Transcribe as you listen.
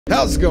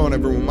How's it going,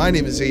 everyone? My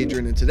name is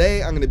Adrian, and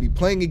today I'm going to be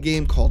playing a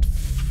game called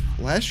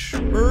Flesh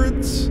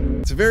Birds.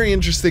 It's a very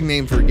interesting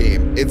name for a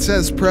game. It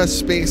says press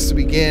space to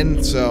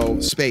begin, so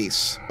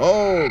space.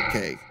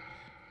 Okay.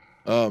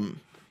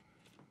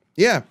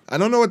 Yeah, I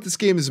don't know what this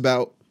game is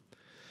about,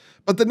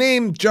 but the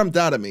name jumped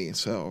out at me,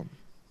 so.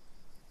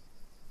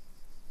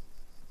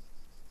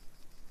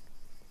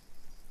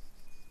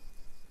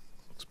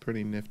 Looks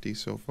pretty nifty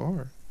so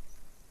far.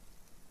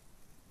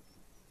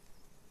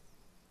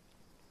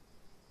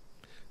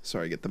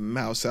 Sorry, get the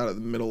mouse out of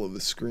the middle of the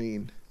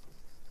screen.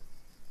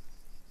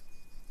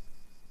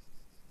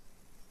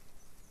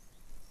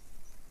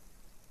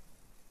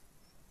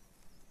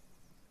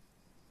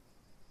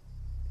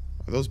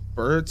 Are those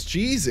birds?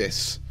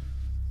 Jesus!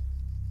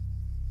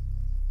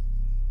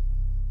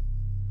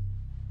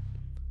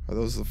 Are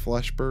those the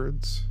flesh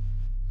birds?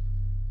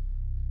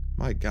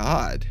 My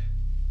God.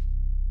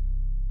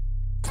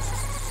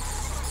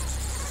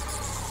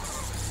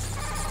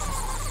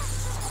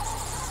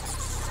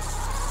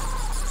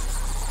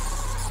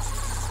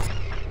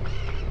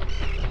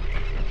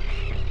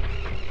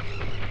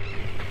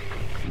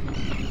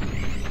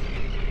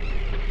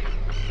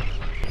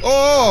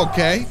 Oh,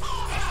 okay.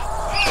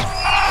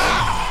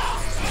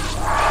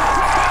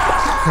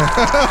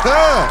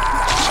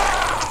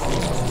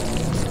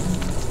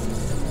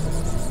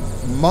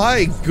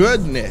 My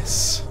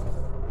goodness.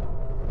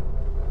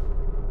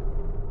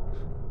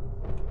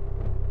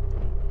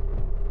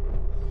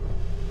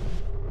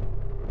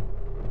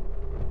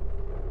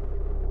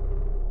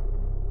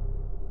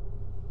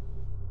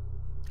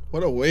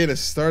 What a way to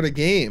start a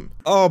game.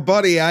 Oh,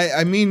 buddy,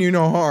 I mean you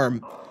no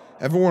harm.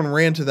 Everyone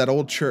ran to that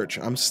old church.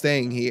 I'm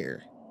staying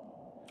here.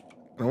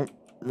 I don't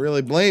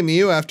really blame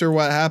you after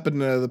what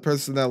happened to the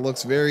person that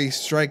looks very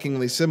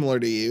strikingly similar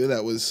to you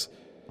that was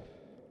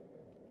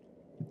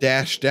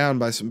dashed down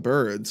by some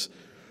birds.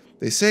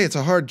 They say it's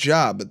a hard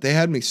job, but they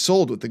had me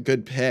sold with a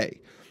good pay.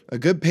 A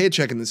good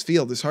paycheck in this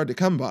field is hard to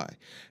come by,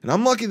 and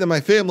I'm lucky that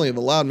my family have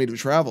allowed me to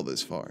travel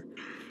this far.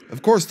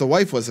 Of course, the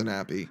wife wasn't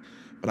happy,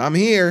 but I'm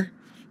here.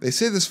 They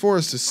say this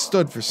forest has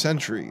stood for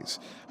centuries.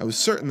 I was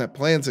certain that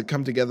plans had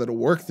come together to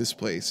work this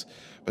place,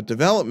 but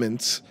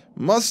developments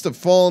must have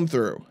fallen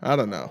through. I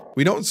don't know.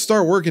 We don't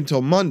start work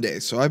until Monday,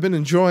 so I've been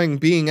enjoying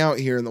being out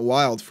here in the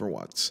wild for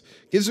once.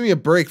 Gives me a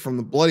break from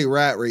the bloody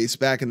rat race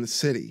back in the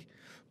city.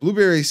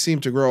 Blueberries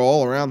seem to grow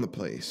all around the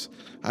place.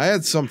 I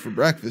had some for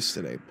breakfast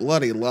today.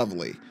 Bloody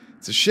lovely.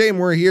 It's a shame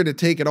we're here to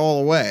take it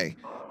all away,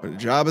 but a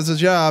job is a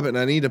job, and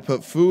I need to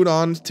put food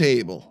on the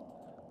table.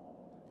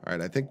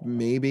 Alright, I think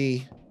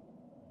maybe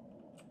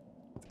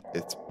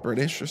it's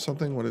British or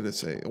something? What did it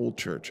say? Old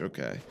church,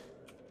 okay.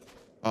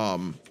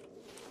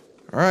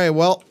 Alright,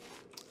 well,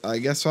 I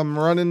guess I'm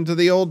running to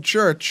the old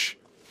church.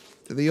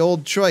 To the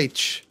old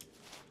church.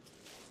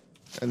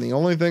 And the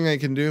only thing I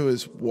can do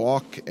is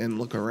walk and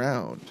look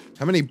around.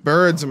 How many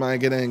birds am I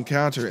going to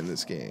encounter in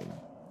this game?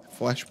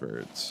 Flesh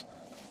birds.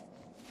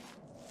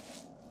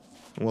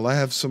 Will I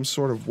have some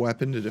sort of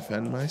weapon to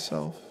defend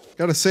myself?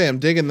 Gotta say, I'm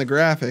digging the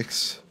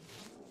graphics.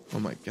 Oh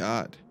my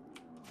God.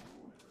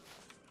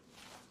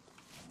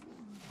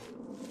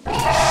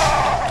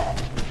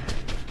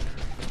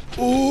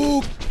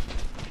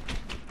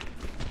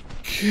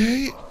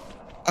 Okay.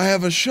 I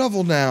have a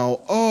shovel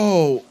now.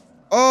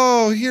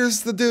 Oh,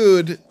 here's the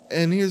dude.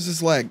 And here's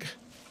his leg.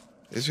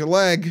 There's your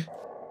leg.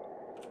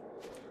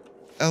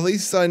 At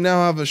least I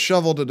now have a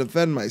shovel to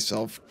defend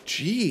myself.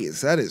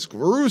 Jeez, that is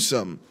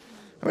gruesome.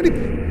 How many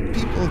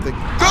people have they...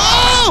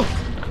 Oh!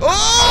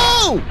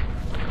 Oh!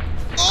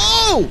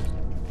 Oh!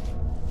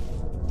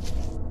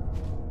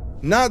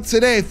 Not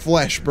today,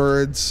 flesh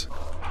birds.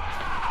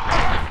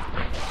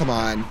 Come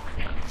on.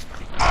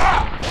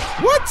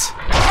 What?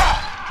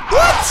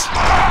 What?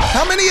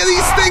 How many of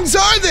these things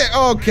are there?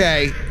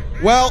 Okay.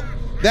 Well,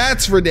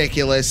 that's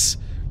ridiculous.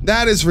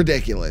 That is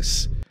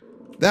ridiculous.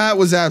 That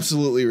was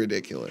absolutely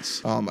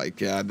ridiculous. Oh my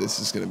God, this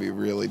is gonna be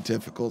really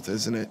difficult,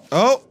 isn't it?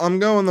 Oh, I'm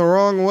going the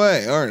wrong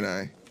way, aren't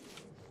I?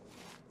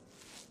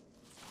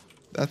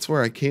 That's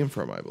where I came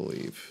from, I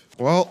believe.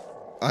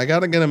 Well, I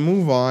gotta get a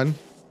move on.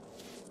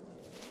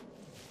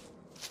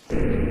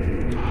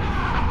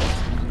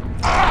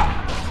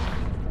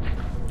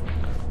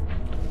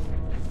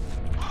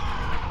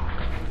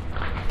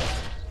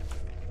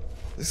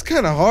 It's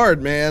kind of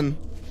hard, man.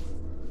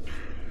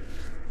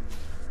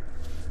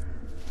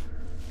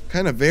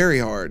 Kind of very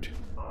hard.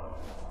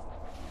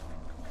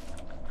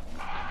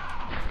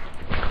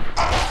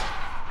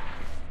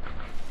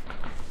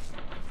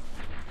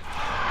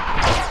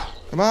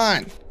 Come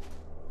on.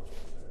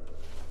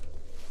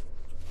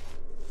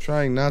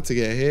 Trying not to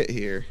get hit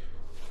here.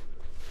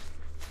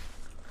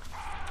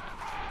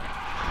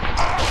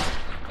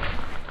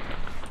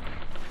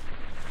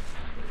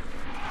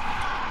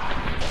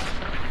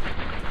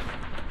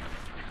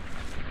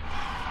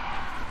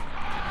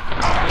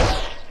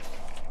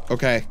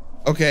 Okay.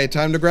 Okay,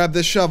 time to grab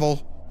this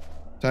shovel.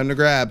 Time to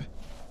grab.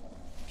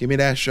 Give me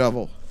that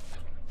shovel.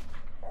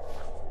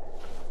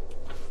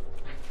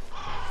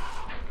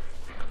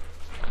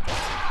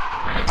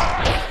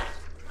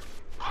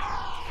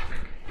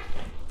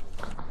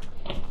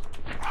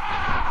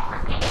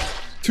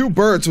 2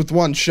 birds with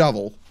 1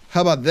 shovel.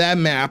 How about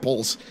them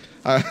apples?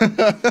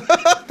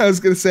 I was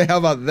gonna say, how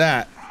about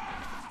that?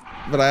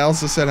 But I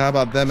also said, how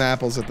about them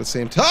apples at the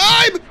same time?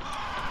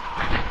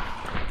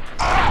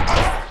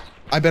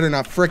 I better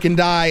not frickin'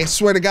 die, I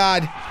swear to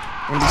God.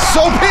 I'm gonna be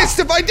so pissed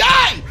if I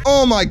die!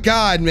 Oh my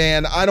God,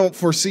 man. I don't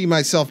foresee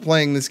myself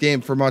playing this game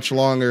for much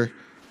longer.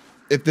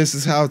 If this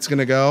is how it's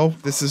gonna go.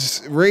 This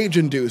is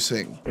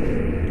rage-inducing.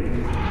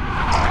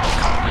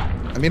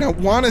 I mean, I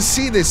want to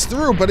see this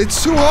through, but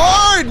it's too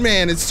hard,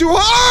 man. It's too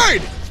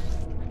hard!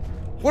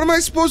 What am I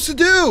supposed to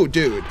do,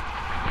 dude?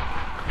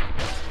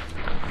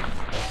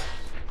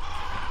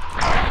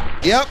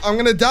 Yep, I'm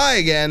gonna die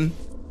again.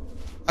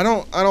 I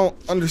don't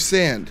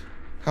understand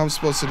how I'm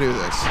supposed to do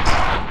this.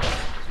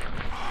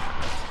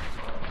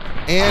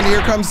 And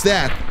here comes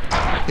death.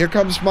 Here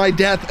comes my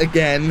death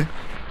again.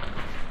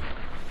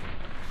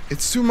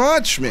 It's too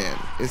much, man.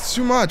 It's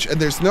too much. And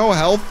there's no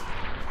health.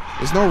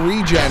 There's no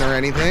regen or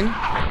anything.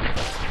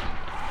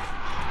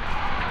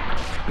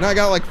 Now I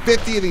got like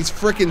 50 of these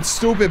freaking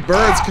stupid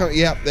birds coming.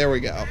 Yep, there we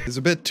go. It's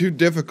a bit too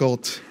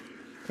difficult.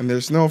 And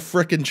there's no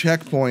freaking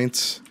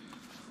checkpoints.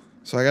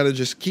 So I gotta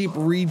just keep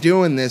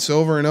redoing this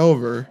over and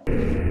over.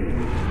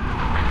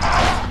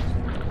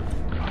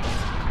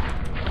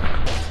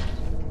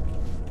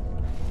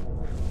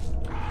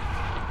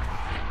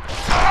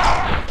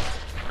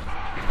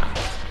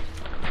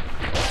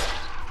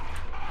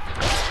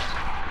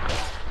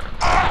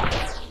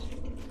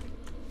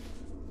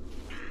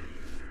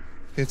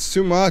 It's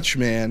too much,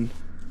 man.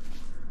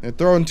 They're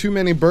throwing too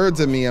many birds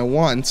at me at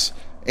once.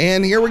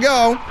 And here we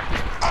go.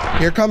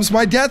 Here comes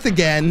my death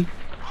again.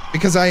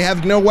 Because I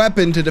have no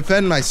weapon to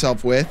defend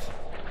myself with.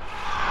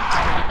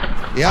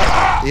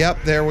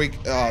 Yep, there we...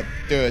 Oh,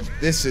 dude,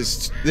 this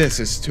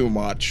is too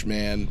much,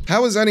 man.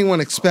 How is anyone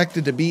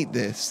expected to beat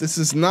this? This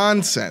is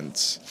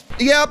nonsense.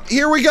 Yep,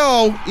 here we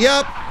go.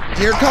 Yep,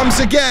 here comes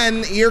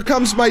again. Here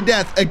comes my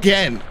death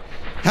again.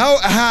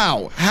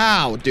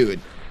 How, dude?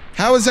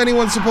 How is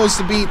anyone supposed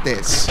to beat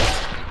this?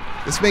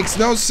 This makes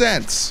no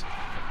sense.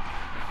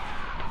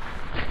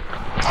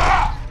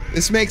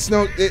 It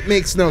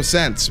makes no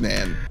sense,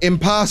 man.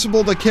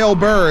 Impossible to kill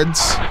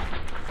birds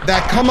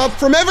that come up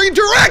from every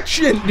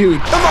direction,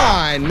 dude. Come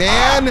on,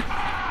 man.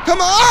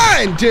 Come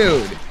on,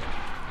 dude.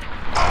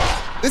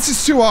 This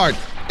is too hard.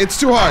 It's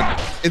too hard.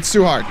 It's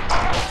too hard.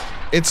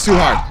 It's too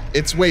hard.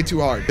 It's way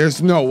too hard.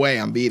 There's no way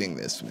I'm beating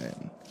this,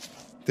 man.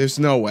 There's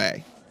no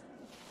way.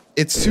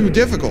 It's too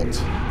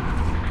difficult.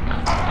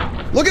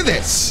 Look at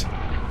this.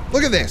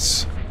 Look at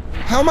this.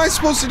 How am I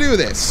supposed to do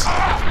this?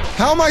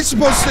 How am I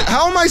supposed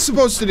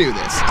to do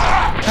this?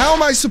 How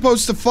am I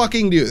supposed to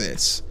fucking do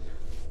this?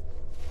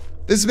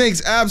 This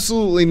makes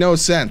absolutely no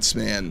sense,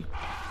 man.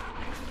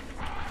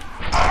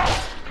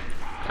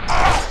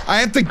 I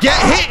have to get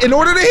hit in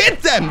order to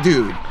hit them,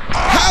 dude.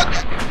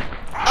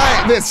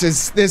 This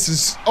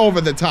is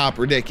over the top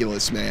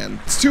ridiculous, man.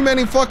 It's too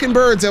many fucking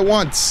birds at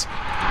once.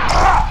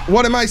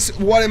 What am I?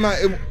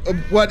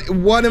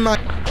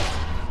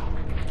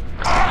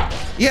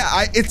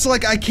 Yeah, it's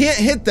like I can't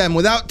hit them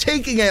without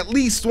taking at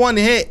least 1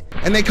 hit.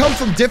 And they come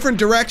from different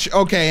directions.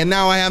 Okay, and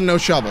now I have no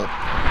shovel.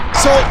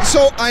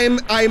 So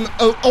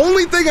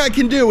only thing I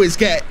can do is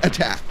get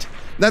attacked.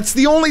 That's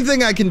the only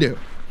thing I can do.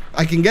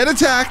 I can get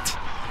attacked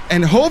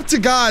and hope to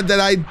God that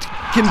I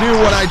can do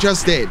what I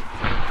just did.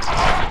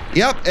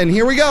 Yep, and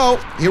here we go.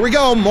 Here we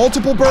go.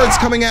 Multiple birds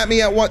coming at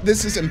me at once.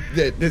 This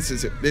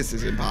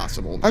is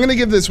impossible. I'm gonna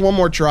give this one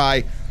more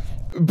try,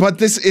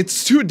 but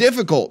it's too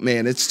difficult,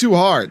 man. It's too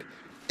hard.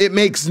 It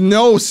makes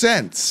no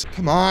sense.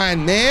 Come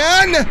on,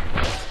 man.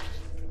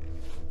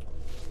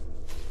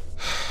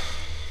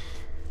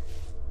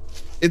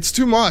 It's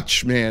too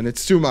much, man.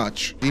 It's too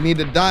much. You need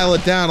to dial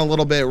it down a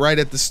little bit right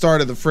at the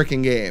start of the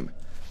freaking game.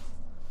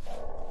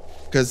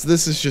 Because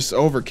this is just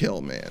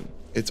overkill, man.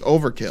 It's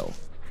overkill.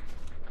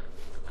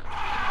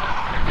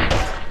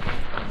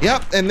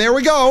 Yep, and there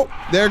we go.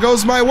 There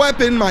goes my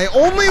weapon, my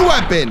only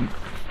weapon.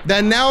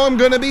 Then now I'm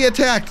gonna be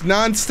attacked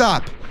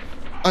non-stop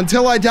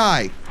until I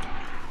die.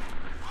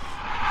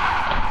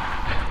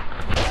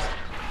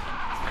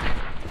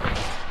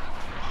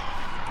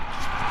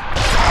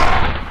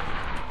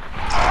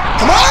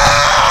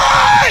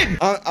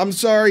 I'm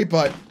sorry,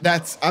 but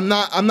I'm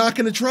not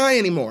gonna try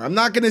anymore. I'm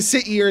not gonna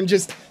sit here and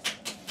just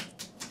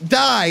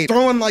die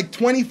throwing like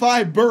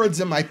 25 birds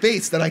in my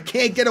face that I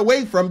can't get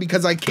away from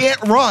because I can't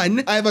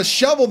run. I have a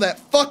shovel that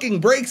fucking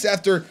breaks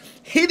after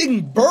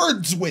hitting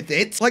birds with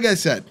it. Like I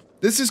said,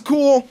 this is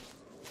cool,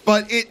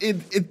 but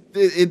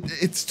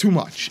it's too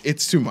much.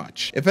 It's too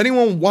much. If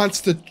anyone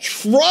wants to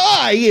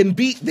try and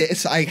beat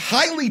this, I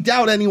highly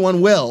doubt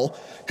anyone will.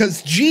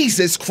 Because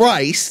Jesus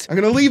Christ. I'm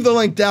going to leave the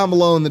link down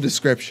below in the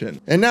description.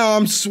 And now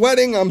I'm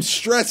sweating. I'm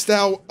stressed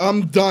out.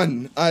 I'm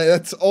done.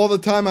 That's all the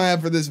time I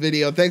have for this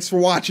video. Thanks for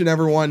watching,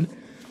 everyone.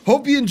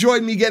 Hope you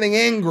enjoyed me getting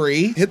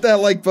angry. Hit that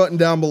like button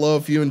down below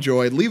if you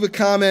enjoyed. Leave a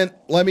comment.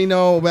 Let me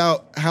know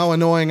about how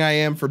annoying I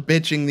am for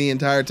bitching the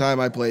entire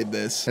time I played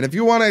this. And if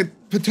you want to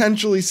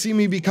potentially see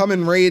me become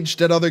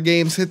enraged at other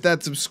games, hit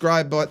that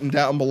subscribe button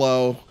down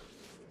below.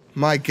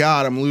 My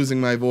God, I'm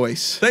losing my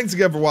voice. Thanks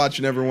again for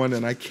watching, everyone,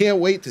 and I can't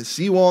wait to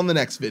see you all in the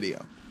next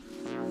video.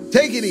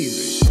 Take it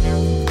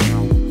easy.